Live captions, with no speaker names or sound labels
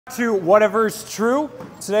To whatever's true.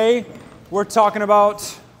 Today we're talking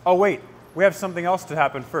about, oh wait, we have something else to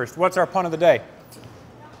happen first. What's our pun of the day?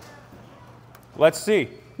 Let's see.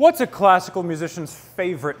 What's a classical musician's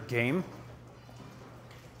favorite game?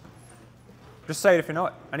 Just say it if you know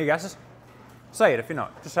it. Any guesses? Say it if you know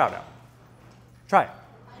it. Just shout it out. Try it.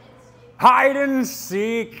 Hide and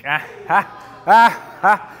seek.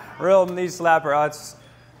 Real knee slapper. Oh, that's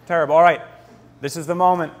terrible. All right. This is the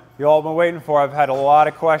moment you all been waiting for. I've had a lot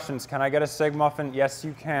of questions. Can I get a Sig Muffin? Yes,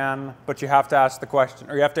 you can, but you have to ask the question,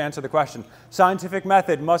 or you have to answer the question. Scientific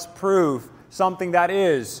method must prove something that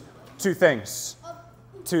is two things.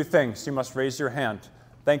 Two things. You must raise your hand.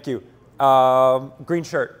 Thank you. Green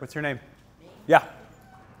shirt. What's your name? Yeah.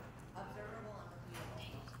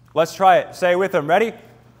 Let's try it. Say it with them. Ready?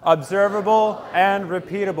 Observable and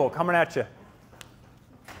repeatable. Coming at you.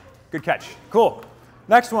 Good catch. Cool.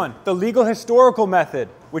 Next one, the legal historical method,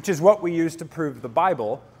 which is what we use to prove the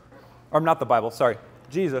Bible, or not the Bible, sorry,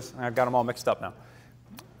 Jesus. I've got them all mixed up now.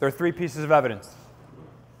 There are three pieces of evidence.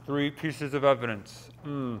 Three pieces of evidence.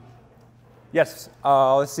 Yes,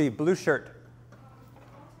 let's see, blue shirt.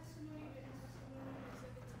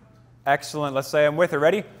 Excellent, let's say I'm with it.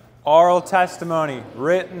 Ready? Oral testimony,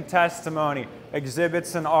 written testimony,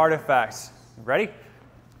 exhibits and artifacts. Ready?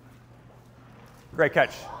 Great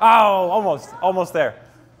catch. Oh, almost there.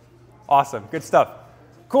 Awesome, good stuff.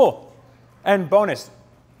 Cool. And bonus,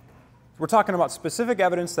 we're talking about specific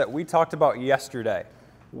evidence that we talked about yesterday.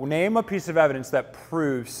 Name a piece of evidence that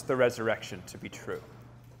proves the resurrection to be true.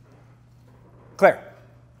 Claire.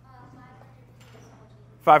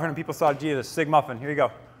 500 people saw Jesus. Sig Muffin, here you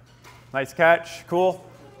go. Nice catch, cool.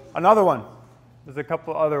 Another one. There's a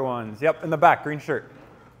couple other ones. Yep, in the back, green shirt.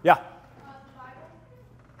 Yeah.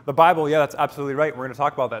 The Bible, yeah, that's absolutely right. We're going to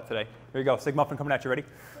talk about that today. Here you go. Sig Muffin coming at you. Ready?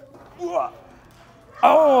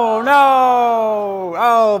 Oh, no!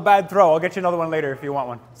 Oh, bad throw. I'll get you another one later if you want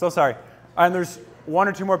one. So sorry. And there's one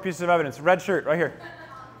or two more pieces of evidence. Red shirt right here.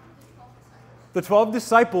 The 12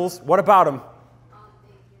 disciples, what about them?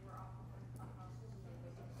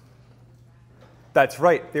 That's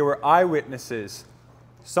right. They were eyewitnesses.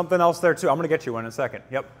 Something else there, too. I'm going to get you one in a second.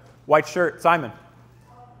 Yep. White shirt. Simon.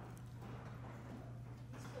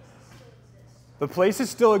 The places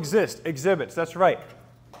still exist. Exhibits. That's right.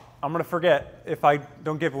 I'm going to forget if I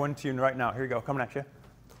don't give one to you right now. Here you go. Coming at you.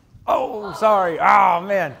 Oh, sorry. Oh,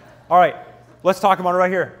 man. All right. Let's talk about it right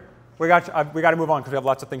here. We got to move on because we have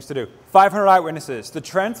lots of things to do. 500 eyewitnesses. The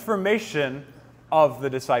transformation of the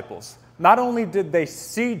disciples. Not only did they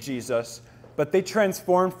see Jesus, but they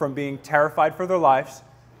transformed from being terrified for their lives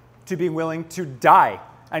to being willing to die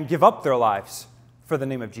and give up their lives for the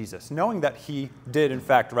name of Jesus, knowing that he did, in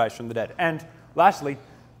fact, rise from the dead. And lastly,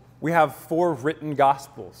 we have 4 written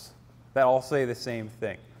Gospels that all say the same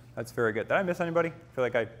thing. That's very good. Did I miss anybody? I feel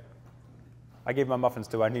like I gave my muffins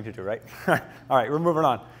to who I needed to, right? All right, we're moving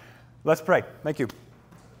on. Let's pray. Thank you.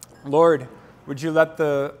 Lord, would you let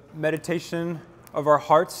the meditation of our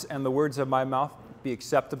hearts and the words of my mouth be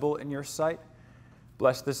acceptable in your sight?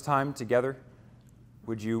 Bless this time together.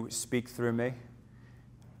 Would you speak through me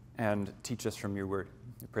and teach us from your word?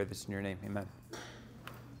 We pray this in your name. Amen.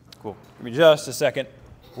 Cool. Give me just a second.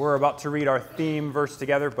 We're about to read our theme verse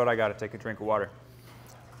together, but I got to take a drink of water.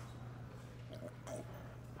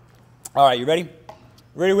 All right, you ready?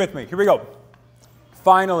 Ready with me? Here we go.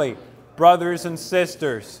 Finally, brothers and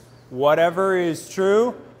sisters, whatever is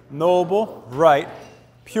true, noble, right,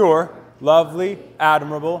 pure, lovely,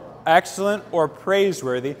 admirable, excellent, or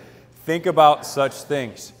praiseworthy, think about such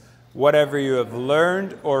things. Whatever you have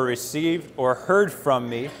learned or received or heard from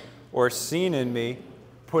me or seen in me,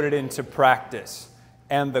 put it into practice,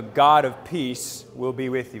 and the God of peace will be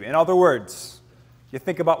with you. In other words, you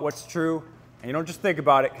think about what's true, and you don't just think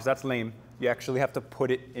about it because that's lame. You actually have to put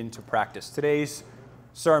it into practice. Today's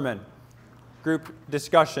sermon, group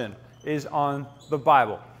discussion, is on the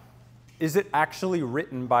Bible. Is it actually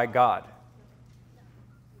written by God?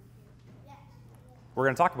 We're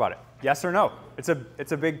going to talk about it. Yes or no? It's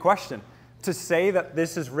a big question. To say that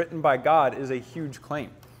this is written by God is a huge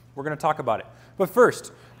claim. We're going to talk about it. But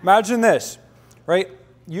first, imagine this, right?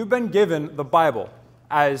 You've been given the Bible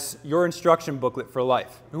as your instruction booklet for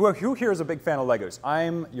life. Who here is a big fan of Legos?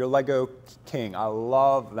 I'm your Lego king. I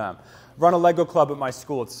love them. Run a Lego club at my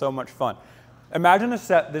school. It's so much fun. Imagine a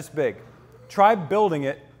set this big. Try building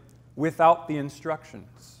it without the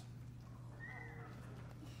instructions.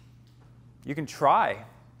 You can try.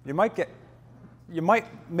 You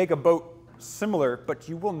might make a boat similar, but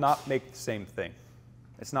you will not make the same thing.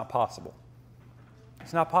 It's not possible.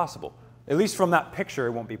 It's not possible. At least from that picture,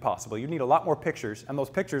 it won't be possible. You need a lot more pictures, and those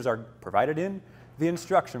pictures are provided in the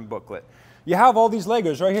instruction booklet. You have all these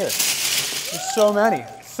Legos right here. There's so many,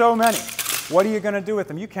 so many. What are you going to do with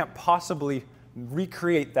them? You can't possibly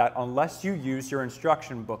recreate that unless you use your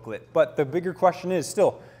instruction booklet. But the bigger question is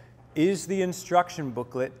still, is the instruction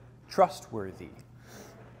booklet trustworthy?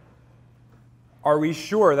 Are we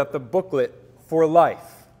sure that the booklet for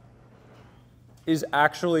life is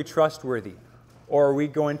actually trustworthy? Or are we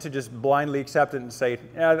going to just blindly accept it and say,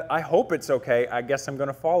 yeah, I hope it's okay, I guess I'm going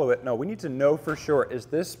to follow it? No, we need to know for sure, is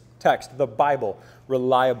this text, the Bible,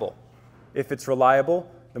 reliable? If it's reliable,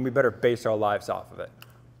 then we better base our lives off of it.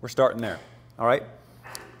 We're starting there, all right?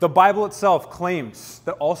 The Bible itself claims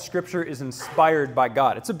that all Scripture is inspired by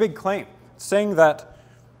God. It's a big claim, saying that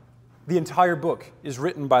the entire book is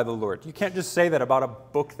written by the Lord. You can't just say that about a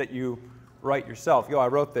book that you write yourself. Yo, I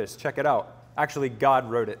wrote this, check it out. Actually, God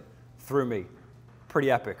wrote it through me. Pretty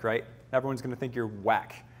epic, right? Everyone's going to think you're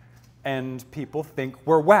whack. And people think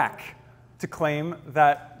we're whack to claim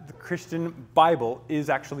that the Christian Bible is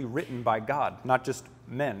actually written by God, not just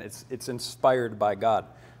men. It's inspired by God.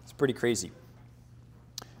 It's pretty crazy.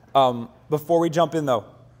 Before we jump in, though,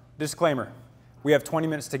 disclaimer. We have 20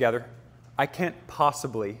 minutes together. I can't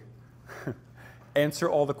possibly answer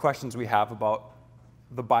all the questions we have about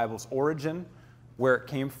the Bible's origin, where it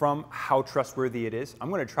came from, how trustworthy it is. I'm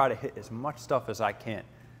going to try to hit as much stuff as I can.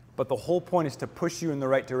 But the whole point is to push you in the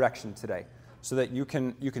right direction today so that you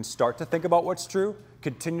can start to think about what's true,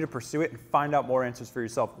 continue to pursue it, and find out more answers for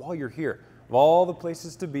yourself while you're here. Of all the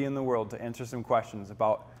places to be in the world to answer some questions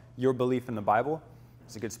about your belief in the Bible,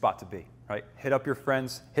 it's a good spot to be, right? Hit up your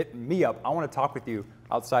friends. Hit me up. I want to talk with you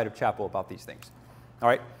outside of chapel about these things. All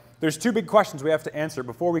right? There's two big questions we have to answer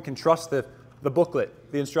before we can trust the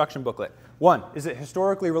booklet, the instruction booklet. One, is it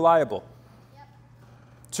historically reliable? Yep.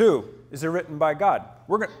 Two, is it written by God?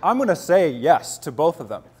 I'm going to say yes to both of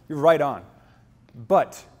them. You're right on.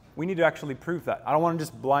 But we need to actually prove that. I don't want to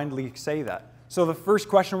just blindly say that. So the first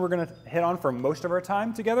question we're going to hit on for most of our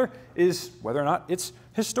time together is whether or not it's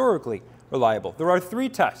historically reliable. There are three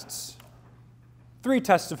tests. Three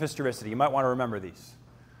tests of historicity. You might want to remember these.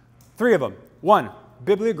 Three of them. One,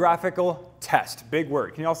 bibliographical test. Big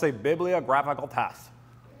word. Can you all say bibliographical test?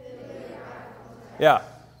 Yeah.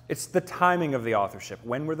 It's the timing of the authorship.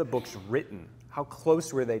 When were the books written? How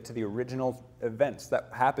close were they to the original events that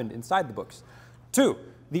happened inside the books? Two,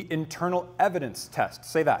 the internal evidence test.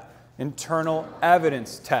 Say that. Internal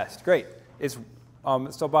evidence test. Great. It's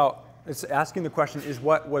asking the question, is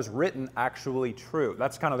what was written actually true?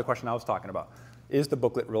 That's kind of the question I was talking about. Is the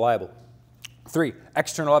booklet reliable? Three,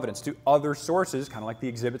 external evidence. Do other sources, kind of like the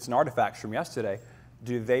exhibits and artifacts from yesterday,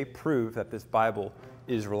 do they prove that this Bible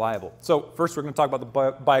is reliable? So first we're going to talk about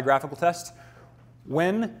the biographical test.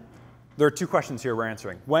 There are two questions here we're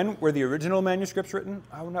answering. When were the original manuscripts written?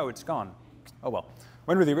 Oh no, it's gone. Oh well.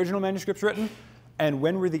 When were the original manuscripts written? And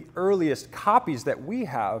when were the earliest copies that we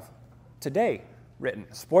have today written?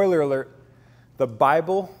 Spoiler alert, the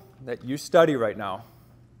Bible that you study right now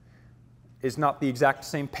is not the exact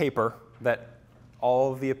same paper that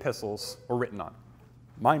all of the epistles were written on.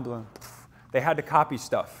 Mind blown. They had to copy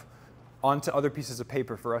stuff onto other pieces of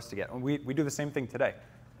paper for us to get. And we do the same thing today.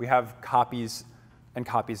 We have copies and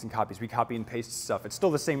copies and copies. We copy and paste stuff. It's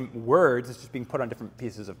still the same words, it's just being put on different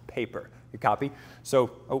pieces of paper. You copy.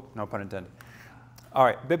 So, no pun intended. All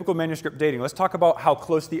right, biblical manuscript dating. Let's talk about how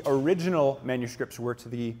close the original manuscripts were to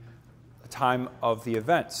the time of the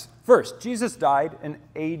events. First, Jesus died in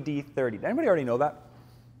AD 30. Did anybody already know that?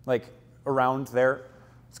 Like, around there?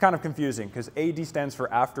 It's kind of confusing because AD stands for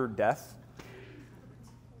after death,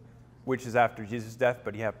 which is after Jesus' death,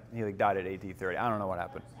 but he died at AD 30. I don't know what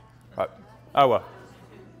happened. Oh, well.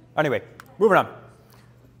 Anyway, moving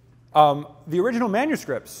on. The original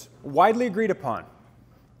manuscripts, widely agreed upon,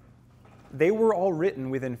 they were all written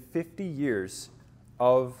within 50 years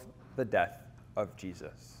of the death of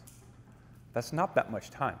Jesus. That's not that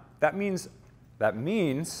much time. That means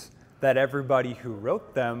that everybody who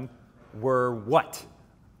wrote them were what?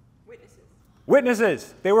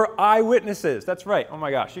 Witnesses. They were eyewitnesses. That's right. Oh my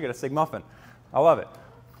gosh, you got a Sig Muffin. I love it.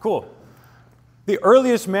 Cool. The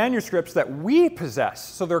earliest manuscripts that we possess,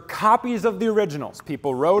 so they're copies of the originals.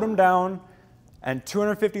 People wrote them down, and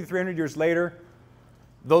 250, 300 years later,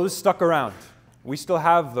 those stuck around. We still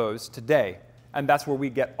have those today, and that's where we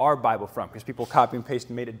get our Bible from, because people copy and paste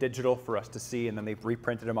and made it digital for us to see, and then they've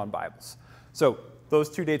reprinted them on Bibles. So those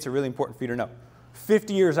two dates are really important for you to know.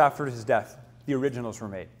 50 years after his death, the originals were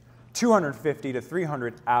made. 250 to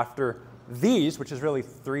 300 after these, which is really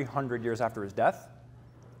 300 years after his death,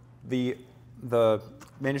 the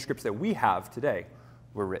manuscripts that we have today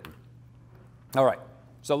were written. All right,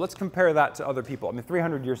 so let's compare that to other people. I mean,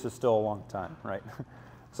 300 years is still a long time, right?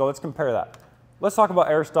 So let's compare that. let's talk about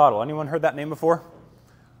Aristotle. Anyone heard that name before?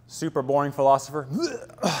 Super boring philosopher.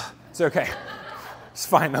 It's okay. It's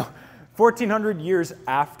fine, though. 1,400 years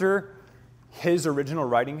after his original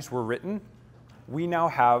writings were written, we now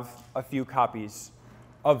have a few copies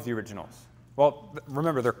of the originals. Well,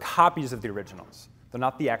 remember, they're copies of the originals. They're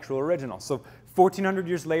not the actual originals. So 1,400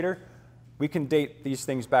 years later, we can date these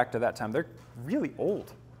things back to that time. They're really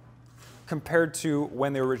old compared to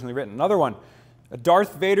when they were originally written. Another one,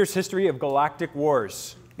 Darth Vader's History of Galactic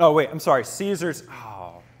Wars. No, wait, I'm sorry, Caesar's.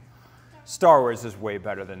 Oh, Star Wars is way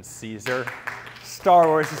better than Caesar. Star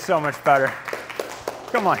Wars is so much better.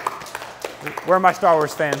 Come on. Where are my Star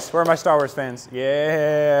Wars fans? Where are my Star Wars fans?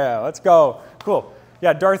 Yeah, let's go. Cool.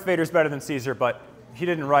 Yeah, Darth Vader's better than Caesar, but he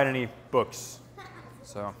didn't write any books.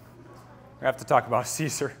 So we have to talk about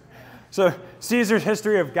Caesar. So Caesar's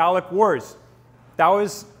History of Gallic Wars. That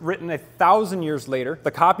was written 1,000 years later.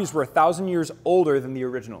 The copies were 1,000 years older than the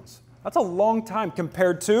originals. That's a long time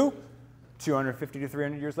compared to 250 to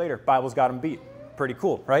 300 years later. Bible's got them beat. Pretty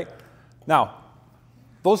cool, right? Now,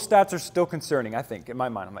 those stats are still concerning, I think, in my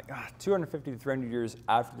mind. I'm like, 250 to 300 years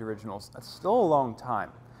after the originals, that's still a long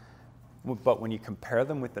time. But when you compare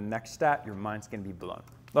them with the next stat, your mind's going to be blown.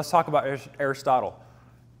 Let's talk about Aristotle.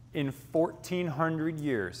 In 1,400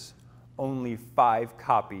 years, only 5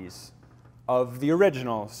 copies of the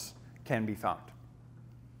originals can be found.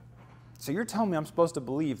 So you're telling me I'm supposed to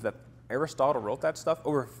believe that Aristotle wrote that stuff?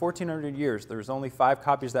 Over 1,400 years, there's only 5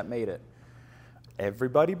 copies that made it.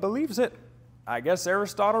 Everybody believes it. I guess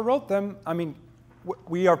Aristotle wrote them. I mean,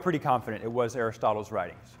 we are pretty confident it was Aristotle's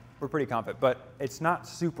writings. We're pretty confident, but it's not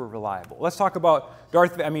super reliable. Let's talk about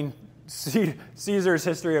Caesar's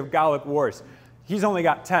History of Gallic Wars. He's only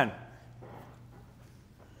got 10.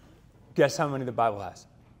 Guess how many the Bible has?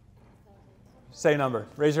 Say a number.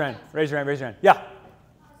 Raise your hand. Raise your hand. Raise your hand. Yeah.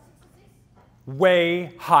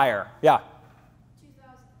 Way higher. Yeah.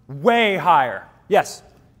 2,000. Way higher. Yes.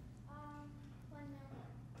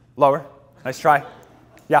 Lower. Nice try.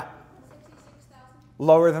 Yeah. 66,000.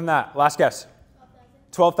 Lower than that. Last guess.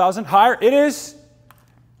 12,000. Higher. It is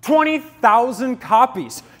 20,000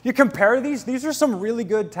 copies. You compare these are some really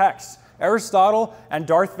good texts. Aristotle and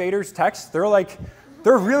Darth Vader's texts, they're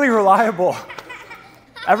really reliable.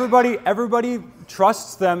 Everybody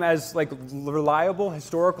trusts them as like reliable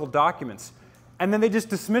historical documents. And then they just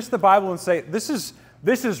dismiss the Bible and say, this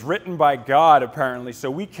is written by God apparently,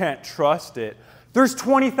 so we can't trust it. There's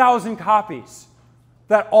 20,000 copies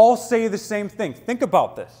that all say the same thing. Think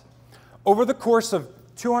about this. Over the course of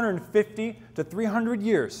 250 to 300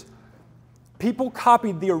 years, people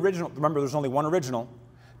copied the original. Remember, there's only one original.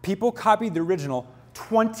 People copied the original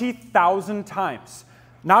 20,000 times.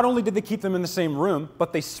 Not only did they keep them in the same room,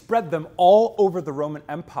 but they spread them all over the Roman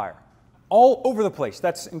Empire. All over the place.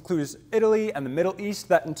 That includes Italy and the Middle East.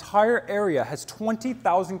 That entire area has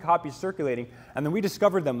 20,000 copies circulating, and then we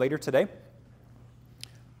discovered them later today.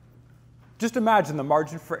 Just imagine the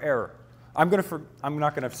margin for error. I'm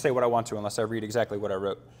not going to say what I want to unless I read exactly what I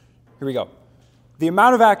wrote. Here we go. The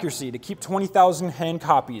amount of accuracy to keep 20,000 hand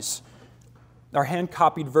copies, or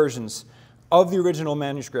hand-copied versions of the original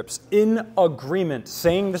manuscripts in agreement,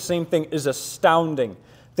 saying the same thing, is astounding.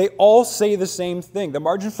 They all say the same thing. The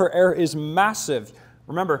margin for error is massive.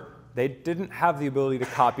 Remember, they didn't have the ability to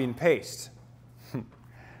copy and paste.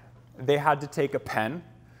 They had to take a pen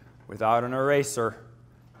without an eraser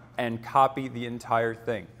and copy the entire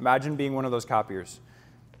thing. Imagine being one of those copiers.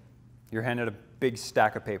 You're handed a big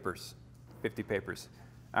stack of papers, 50 papers.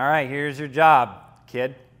 All right, here's your job,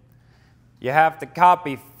 kid. You have to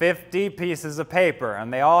copy 50 pieces of paper,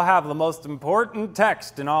 and they all have the most important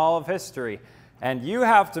text in all of history. And you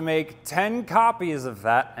have to make 10 copies of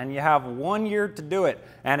that, and you have 1 year to do it.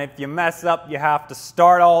 And if you mess up, you have to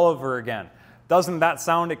start all over again. Doesn't that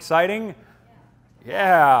sound exciting?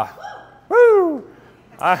 Yeah. Woo!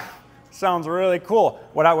 Sounds really cool.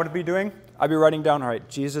 What I would be doing, I'd be writing down, all right,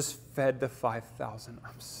 Jesus fed the 5,000.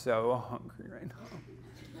 I'm so hungry right now.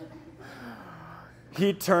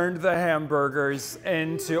 He turned the hamburgers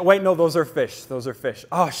into, wait, no, those are fish. Those are fish.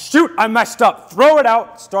 Oh, shoot, I messed up. Throw it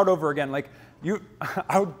out. Start over again. Like,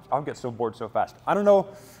 I'll get so bored so fast. I don't know.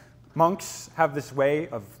 Monks have this way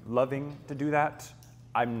of loving to do that.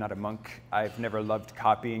 I'm not a monk. I've never loved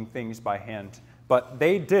copying things by hand. But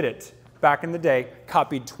they did it back in the day,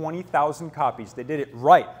 copied 20,000 copies. They did it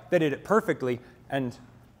right. They did it perfectly. And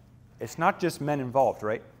it's not just men involved,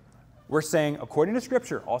 right? We're saying, according to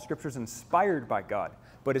Scripture, all Scripture is inspired by God.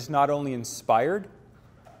 But it's not only inspired,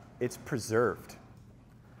 it's preserved.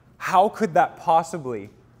 How could that possibly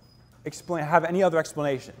have any other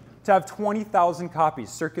explanation? To have 20,000 copies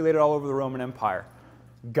circulated all over the Roman Empire,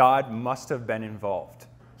 God must have been involved.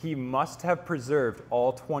 he must have preserved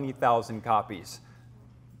all 20,000 copies.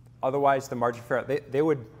 Otherwise, the margin for error, they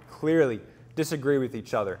would clearly disagree with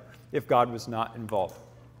each other if God was not involved.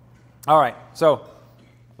 All right, so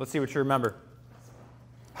let's see what you remember.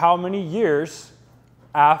 How many years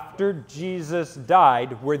after Jesus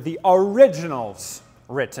died were the originals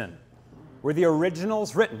written? Were the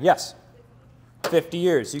originals written? Yes. 50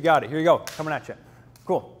 years. You got it. Here you go. Coming at you.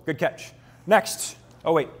 Cool. Good catch. Next.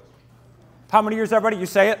 Oh, wait. How many years, everybody? You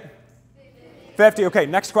say it? 50. Okay,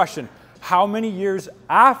 next question. How many years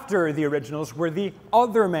after the originals were the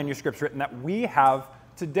other manuscripts written that we have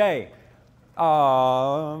today?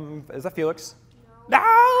 Is that Felix?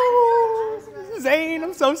 No! Zane,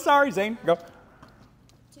 I'm so sorry. Zane, go.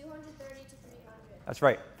 230 to 300. That's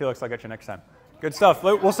right. Felix, I'll get you next time. Good stuff.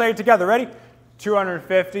 We'll say it together. Ready?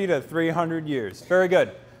 250 to 300 years. Very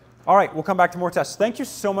good. All right, we'll come back to more tests. Thank you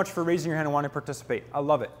so much for raising your hand and wanting to participate. I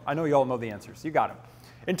love it. I know you all know the answers. You got them.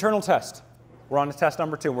 Internal test. We're on to test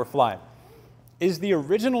number 2, and we're flying. Is the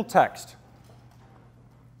original text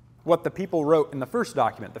what the people wrote in the first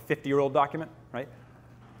document, the 50-year-old document, right?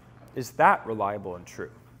 Is that reliable and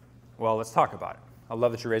true? Well, let's talk about it. I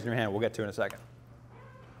love that you're raising your hand. We'll get to it in a second.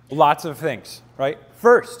 Lots of things, right?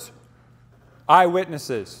 First,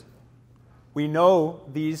 eyewitnesses. We know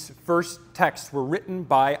these first texts were written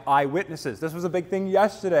by eyewitnesses. This was a big thing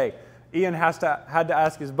yesterday. Ian had to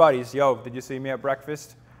ask his buddies, yo, did you see me at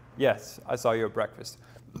breakfast? Yes, I saw you at breakfast.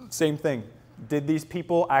 Same thing. Did these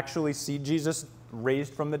people actually see Jesus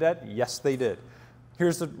raised from the dead? Yes, they did.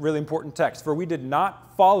 Here's a really important text. For we did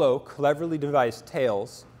not follow cleverly devised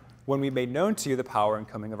tales when we made known to you the power and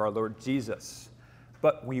coming of our Lord Jesus,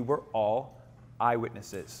 but we were all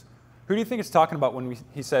eyewitnesses. Who do you think it's talking about when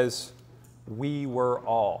he says, we were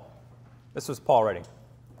all? This was Paul writing.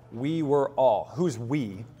 We were all. Who's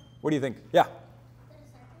we? What do you think? Yeah.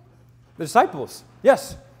 The disciples.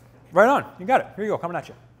 Yes. Right on. You got it. Here you go. Coming at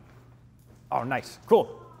you. Oh, nice.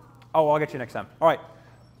 Cool. Oh, I'll get you next time. All right.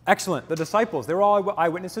 Excellent. The disciples, they were all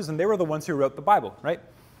eyewitnesses, and they were the ones who wrote the Bible, right?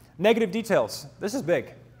 Negative details. This is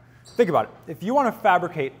big. Think about it. If you want to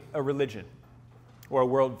fabricate a religion or a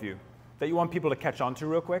worldview that you want people to catch on to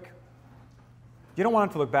real quick, you don't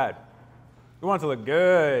want it to look bad. You want it to look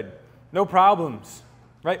good. No problems,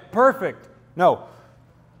 right? Perfect. No.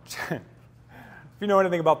 If you know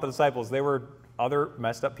anything about the disciples, they were other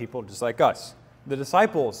messed up people just like us. The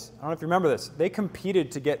disciples, I don't know if you remember this, they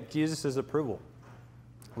competed to get Jesus' approval.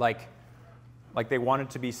 Like they wanted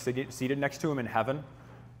to be seated next to him in heaven.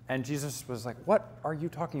 And Jesus was like, what are you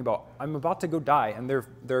talking about? I'm about to go die. And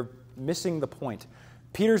they're missing the point.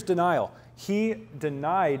 Peter's denial. He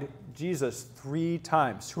denied Jesus 3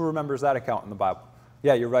 times. Who remembers that account in the Bible?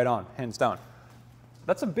 Yeah, you're right on, hands down.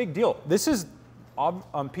 That's a big deal. This is,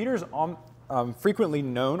 Peter's frequently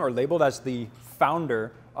known or labeled as the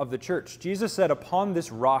founder of the church. Jesus said, upon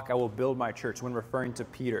this rock I will build my church, when referring to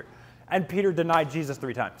Peter. And Peter denied Jesus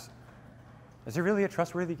 3 times. Is he really a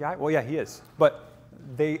trustworthy guy? Well, yeah, he is. But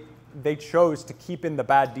they chose to keep in the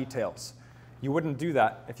bad details. You wouldn't do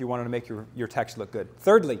that if you wanted to make your text look good.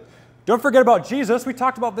 Thirdly, don't forget about Jesus. We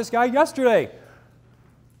talked about this guy yesterday.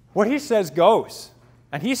 What he says goes.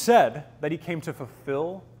 And he said that he came to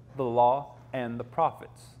fulfill the law and the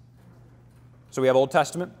prophets. So we have Old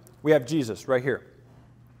Testament. We have Jesus right here.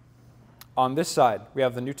 On this side, we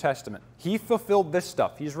have the New Testament. He fulfilled this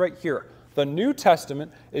stuff. He's right here. The New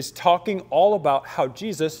Testament is talking all about how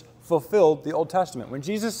Jesus fulfilled the Old Testament. When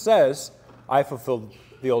Jesus says, I fulfilled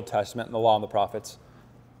the Old Testament and the law and the prophets,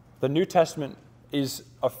 the New Testament is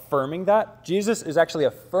affirming that. Jesus is actually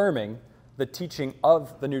affirming the teaching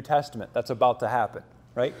of the New Testament that's about to happen,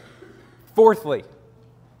 right? Fourthly,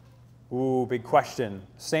 big question.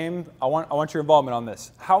 I want your involvement on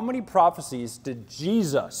this. How many prophecies did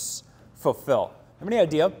Jesus fulfill? Have any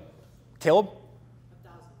idea? Caleb?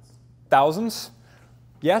 Thousands?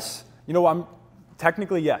 Yes? You know,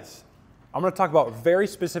 technically yes. I'm going to talk about very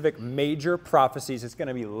specific major prophecies. It's going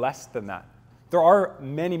to be less than that. There are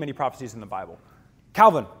many, many prophecies in the Bible.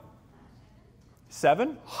 Calvin?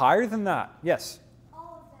 7? Higher than that. Yes.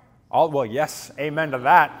 All of them. Well, yes. Amen to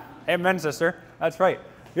that. Amen, sister. That's right.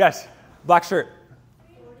 Yes. Black shirt.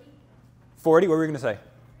 40? What were we going to say?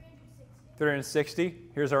 360.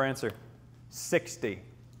 Here's our answer. 60.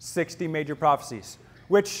 60 major prophecies,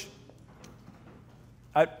 which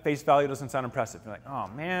at face value doesn't sound impressive. You're like, oh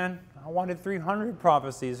man, I wanted 300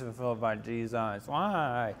 prophecies fulfilled by Jesus.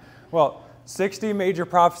 Why? Well, 60 major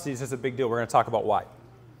prophecies is a big deal. We're going to talk about why.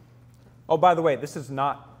 Oh, by the way, this does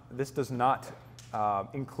not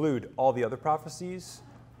include all the other prophecies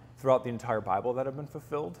throughout the entire Bible that have been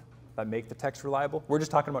fulfilled that make the text reliable. We're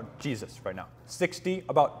just talking about Jesus right now. 60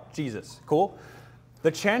 about Jesus. Cool?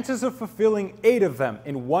 The chances of fulfilling 8 of them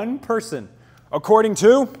in one person, according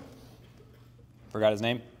to, forgot his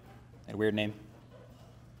name, a weird name,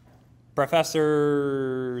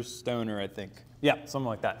 Professor Stoner, I think. Yeah, something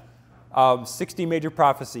like that. 60 major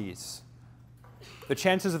prophecies. The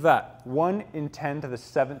chances of that, 1 in 10 to the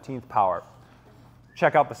 17th power.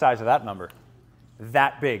 Check out the size of that number.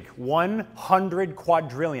 That big, 100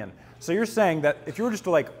 quadrillion. So you're saying that if you were just to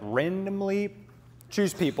like randomly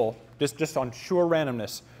choose people, just on sheer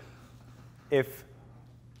randomness, if,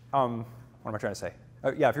 what am I trying to say?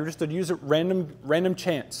 Yeah, if you were just to use a random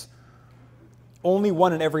chance, only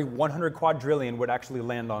 1 in every 100 quadrillion would actually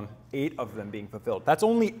land on 8 of them being fulfilled. That's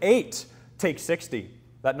only 8. Take 60.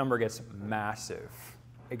 That number gets massive.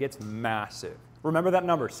 It gets massive. Remember that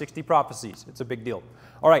number, 60 prophecies. It's a big deal.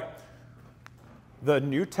 All right. The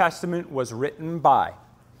New Testament was written by.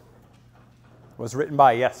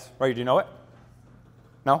 Yes. Right, do you know it?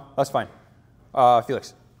 No? That's fine.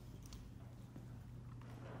 Felix.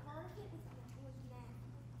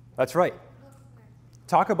 That's right.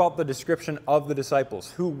 Talk about the description of the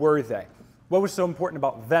disciples. Who were they? What was so important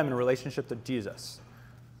about them in relationship to Jesus?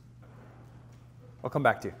 I'll come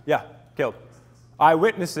back to you. Yeah, Caleb.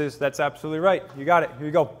 Eyewitnesses, that's absolutely right. You got it. Here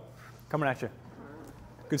you go. Coming at you.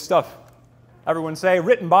 Good stuff. Everyone say,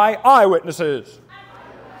 written by eyewitnesses.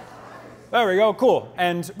 There we go, cool.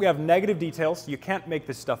 And we have negative details. You can't make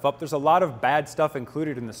this stuff up. There's a lot of bad stuff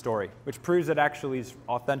included in the story, which proves it actually is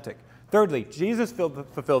authentic. Thirdly, Jesus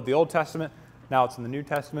fulfilled the Old Testament. Now it's in the New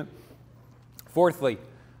Testament. Fourthly,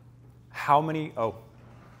 how many, oh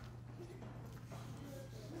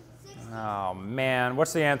man,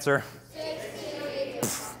 what's the answer? 60.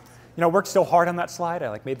 You know, I worked so hard on that slide. I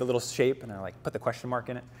like made the little shape and I like put the question mark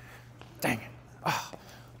in it. Dang it. Oh.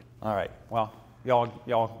 All right, well,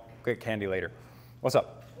 y'all get candy later. What's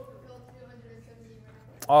up?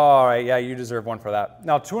 All right, yeah, you deserve one for that.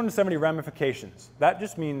 Now, 270 ramifications. That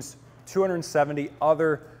just means 270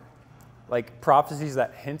 other like prophecies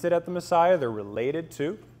that hinted at the Messiah, they're related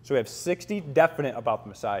to. So we have 60 definite about the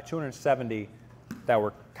Messiah, 270 that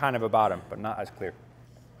were kind of about him, but not as clear.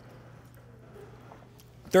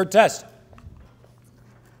 Third test.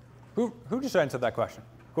 Who just answered that question?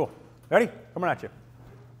 Cool. Ready? Coming at you.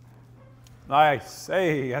 Nice.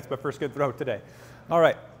 Hey, that's my first good throw today. All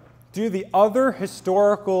right. Do the other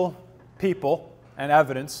historical people and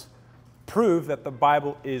evidence prove that the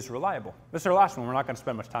Bible is reliable? This is our last one. We're not going to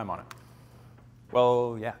spend much time on it.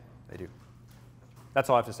 Well, yeah, they do. That's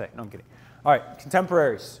all I have to say. No, I'm kidding. All right,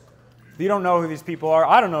 contemporaries. You don't know who these people are.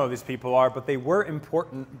 I don't know who these people are, but they were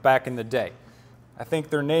important back in the day. I think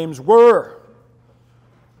their names were,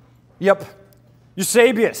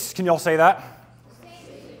 Eusebius. Can you all say that?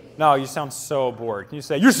 Eusebius. No, you sound so bored. Can you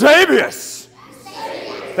say Eusebius?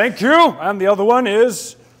 Eusebius. Thank you. And the other one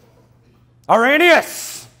is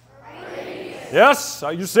Irenaeus. Yes,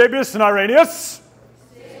 Eusebius and Irenaeus.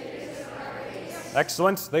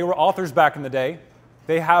 Excellent. They were authors back in the day.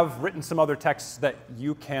 They have written some other texts that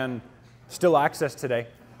you can still access today.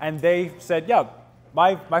 And they said, yeah,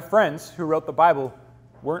 my friends who wrote the Bible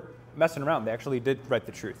weren't messing around. They actually did write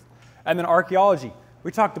the truth. And then archaeology.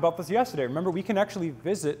 We talked about this yesterday. Remember, we can actually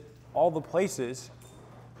visit all the places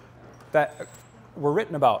that were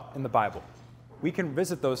written about in the Bible. We can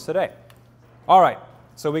visit those today. All right,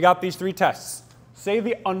 so we got these 3 tests. Say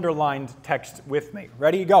the underlined text with me.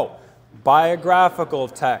 Ready? Go. Biographical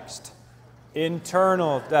text,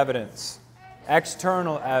 internal evidence,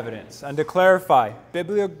 external evidence. And to clarify,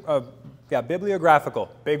 bibliographical,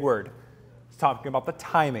 big word. It's talking about the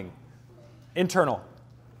timing. Internal,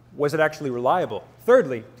 was it actually reliable?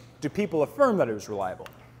 Thirdly, do people affirm that it was reliable?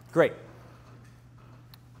 Great.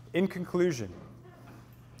 In conclusion,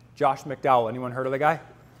 Josh McDowell, anyone heard of the guy?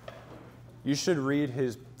 You should read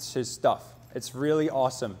his stuff. It's really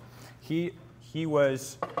awesome. He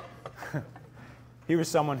was he was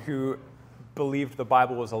someone who believed the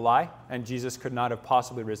Bible was a lie and Jesus could not have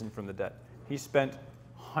possibly risen from the dead. He spent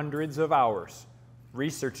hundreds of hours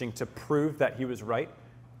researching to prove that he was right,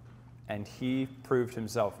 and he proved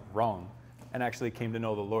himself wrong and actually came to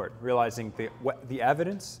know the Lord, realizing the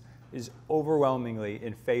evidence is overwhelmingly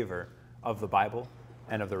in favor of the Bible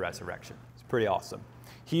and of the resurrection. It's pretty awesome.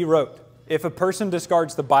 He wrote, if a person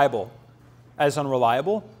discards the Bible as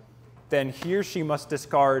unreliable, then he or she must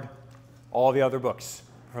discard all the other books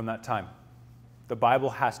from that time. The Bible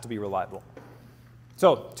has to be reliable.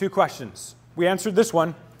 So, 2 questions. We answered this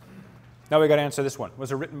one. Now we got to answer this one.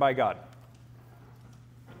 Was it written by God?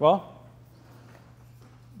 Well,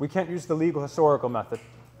 we can't use the legal historical method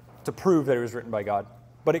to prove that it was written by God,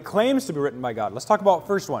 but it claims to be written by God. Let's talk about the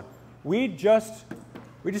first one. We just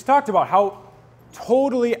talked about how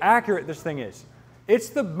totally accurate this thing is. It's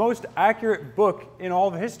the most accurate book in all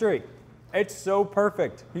of history. It's so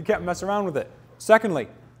perfect. You can't mess around with it. Secondly,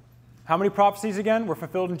 how many prophecies again were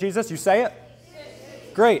fulfilled in Jesus? You say it?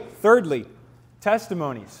 Great. Thirdly,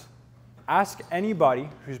 testimonies. Ask anybody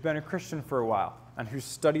who's been a Christian for a while and who's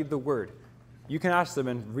studied the Word. You can ask them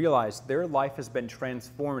and realize their life has been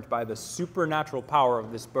transformed by the supernatural power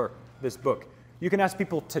of this book. You can ask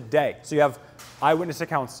people today. So you have eyewitness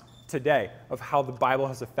accounts today of how the Bible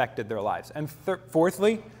has affected their lives. And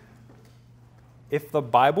fourthly, if the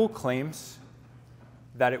Bible claims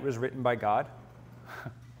that it was written by God,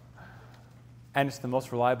 and it's the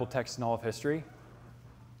most reliable text in all of history,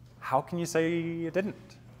 how can you say it didn't?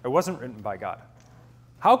 It wasn't written by God.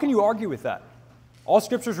 How can you argue with that? All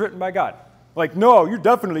Scripture is written by God. Like, no, you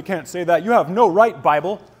definitely can't say that. You have no right,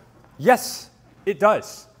 Bible. Yes, it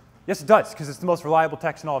does. Yes, it does, because it's the most reliable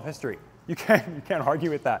text in all of history. You can't argue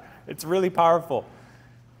with that. It's really powerful.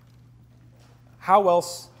 How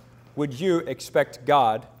else would you expect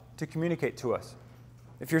God to communicate to us?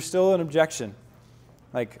 If you're still an objection,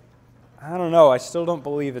 like, I don't know, I still don't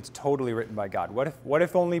believe it's totally written by God. What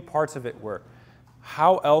if only parts of it were?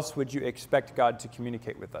 How else would you expect God to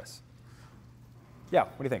communicate with us? Yeah,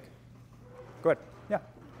 what do you think? Go ahead. Yeah.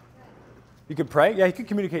 You could pray? Yeah, he could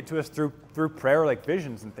communicate to us through prayer, like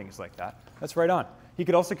visions and things like that. That's right on. He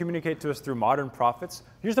could also communicate to us through modern prophets.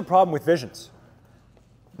 Here's the problem with visions.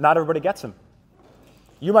 Not everybody gets them.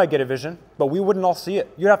 You might get a vision, but we wouldn't all see it.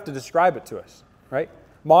 You'd have to describe it to us, right?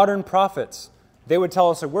 Modern prophets, they would tell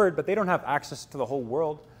us a word, but they don't have access to the whole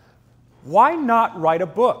world. Why not write a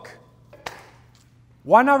book?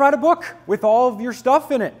 Why not write a book with all of your stuff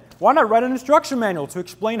in it? Why not write an instruction manual to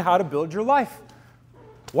explain how to build your life?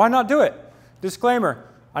 Why not do it? Disclaimer,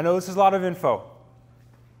 I know this is a lot of info.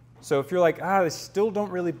 So if you're like, I still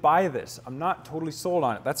don't really buy this, I'm not totally sold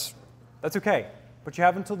on it, that's okay. But you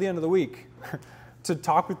have until the end of the week to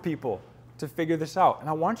talk with people, to figure this out. And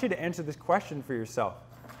I want you to answer this question for yourself,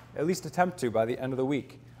 at least attempt to by the end of the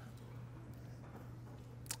week.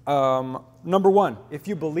 Number one, if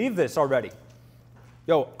you believe this already,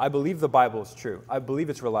 I believe the Bible is true, I believe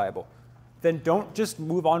it's reliable, then don't just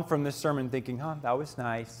move on from this sermon thinking, that was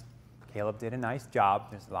nice, Caleb did a nice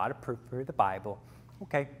job, there's a lot of proof for the Bible.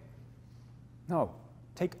 Okay. No,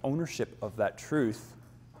 take ownership of that truth.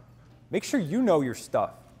 Make sure you know your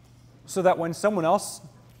stuff so that when someone else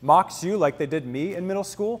mocks you like they did me in middle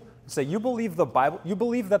school, say, you believe the Bible, you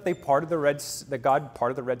believe that that God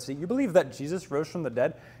parted the Red Sea, you believe that Jesus rose from the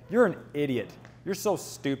dead, you're an idiot. You're so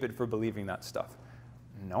stupid for believing that stuff.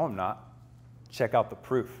 No, I'm not. Check out the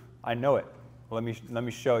proof. I know it. Let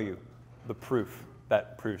me show you the proof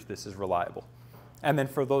that proves this is reliable. And then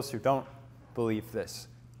for those who don't believe this,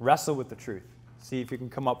 wrestle with the truth. See if you can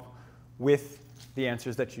come up with the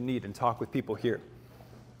answers that you need and talk with people here.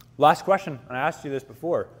 Last question, and I asked you this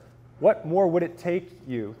before. What more would it take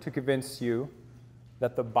you to convince you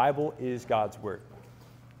that the Bible is God's Word?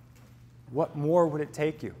 What more would it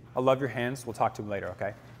take you? I love your hands. We'll talk to them later,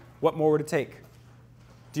 okay? What more would it take?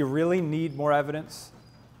 Do you really need more evidence?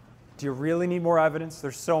 Do you really need more evidence?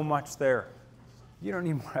 There's so much there. You don't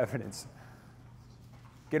need more evidence.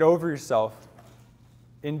 Get over yourself.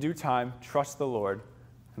 In due time, trust the Lord,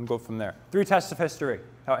 and go from there. 3 tests of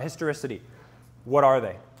historicity. What are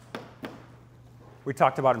they? We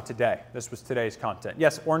talked about them today. This was today's content.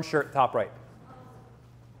 Yes, orange shirt, top right.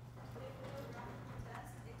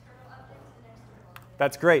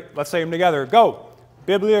 That's great. Let's say them together. Go.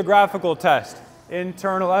 Bibliographical test,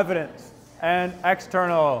 internal evidence, and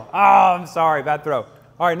external. I'm sorry, bad throw.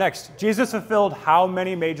 All right, next. Jesus fulfilled how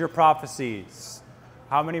many major prophecies?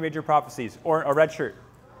 How many major prophecies? Or a red shirt.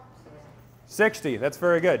 60. That's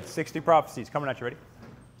very good. 60 prophecies. Coming at you. Ready?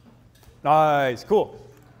 Nice. Cool.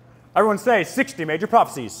 Everyone say 60 major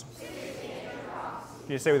prophecies. 60 major prophecies.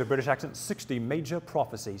 Can you say with a British accent? 60 major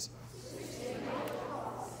prophecies. 60 major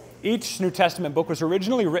prophecies. Each New Testament book was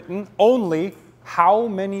originally written only how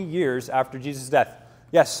many years after Jesus' death?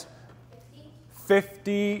 Yes.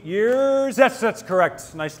 50 years. Yes, that's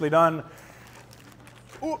correct. Nicely done.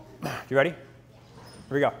 Ooh. You ready? Here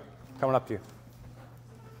we go. Coming up to you.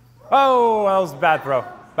 Oh, that was a bad throw.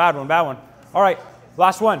 Bad one, bad one. All right,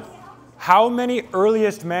 last one. How many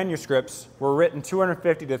earliest manuscripts were written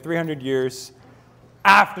 250 to 300 years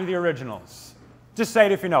after the originals? Just say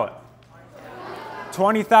it if you know it.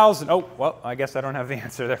 20,000. Oh, well, I guess I don't have the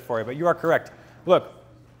answer there for you, but you are correct. Look,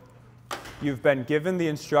 you've been given the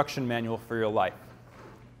instruction manual for your life.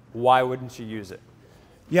 Why wouldn't you use it?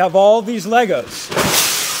 You have all these Legos.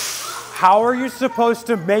 How are you supposed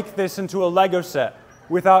to make this into a Lego set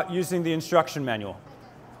without using the instruction manual?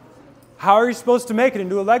 How are you supposed to make it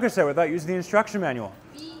into a Lego set without using the instruction manual?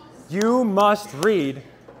 You must read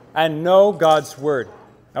and know God's Word.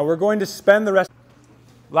 Now we're going to spend the rest.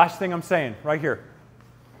 Last thing I'm saying right here.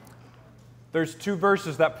 There's 2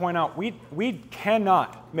 verses that point out we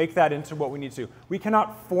cannot make that into what we need to. We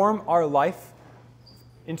cannot form our life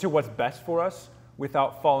into what's best for us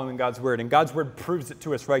without following God's Word. And God's Word proves it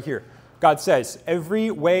to us right here. God says,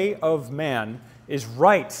 every way of man is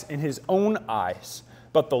right in his own eyes,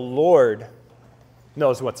 but the Lord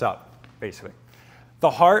knows what's up, basically. The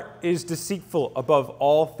heart is deceitful above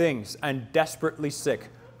all things and desperately sick.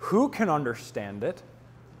 Who can understand it?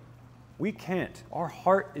 We can't. Our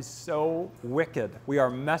heart is so wicked. We are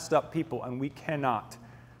messed up people, and we cannot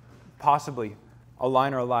possibly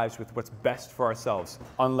align our lives with what's best for ourselves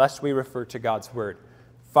unless we refer to God's Word.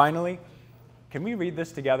 Finally, can we read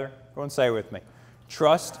this together? Go and say it with me.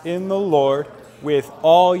 Trust in the Lord with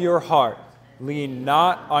all your heart. Lean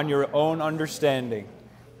not on your own understanding.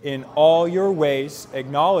 In all your ways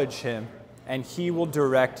acknowledge Him, and He will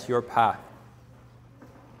direct your path.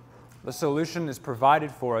 The solution is provided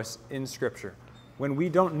for us in Scripture. When we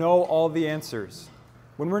don't know all the answers,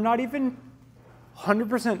 when we're not even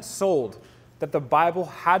 100% sold that the Bible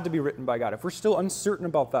had to be written by God, if we're still uncertain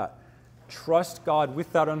about that, trust God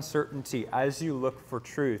with that uncertainty as you look for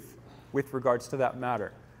truth with regards to that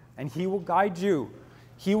matter. And He will guide you.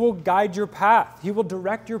 He will guide your path. He will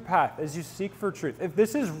direct your path as you seek for truth. If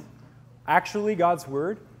this is actually God's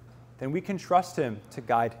Word, then we can trust Him to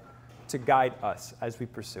guide us as we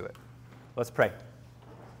pursue it. Let's pray.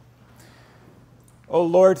 Oh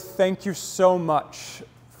Lord, thank you so much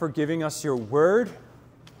for giving us your Word.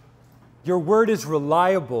 Your Word is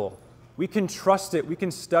reliable. We can trust it. We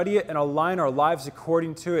can study it and align our lives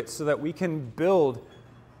according to it so that we can build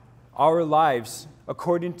our lives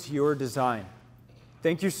according to your design.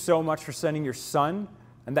 Thank you so much for sending your Son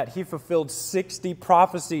and that He fulfilled 60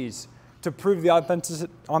 prophecies to prove the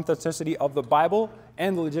authenticity of the Bible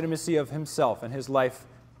and the legitimacy of Himself and His life,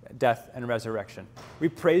 death, and resurrection. We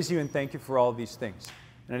praise you and thank you for all of these things.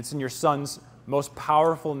 And it's in your Son's most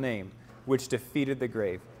powerful name, which defeated the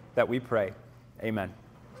grave, that we pray. Amen.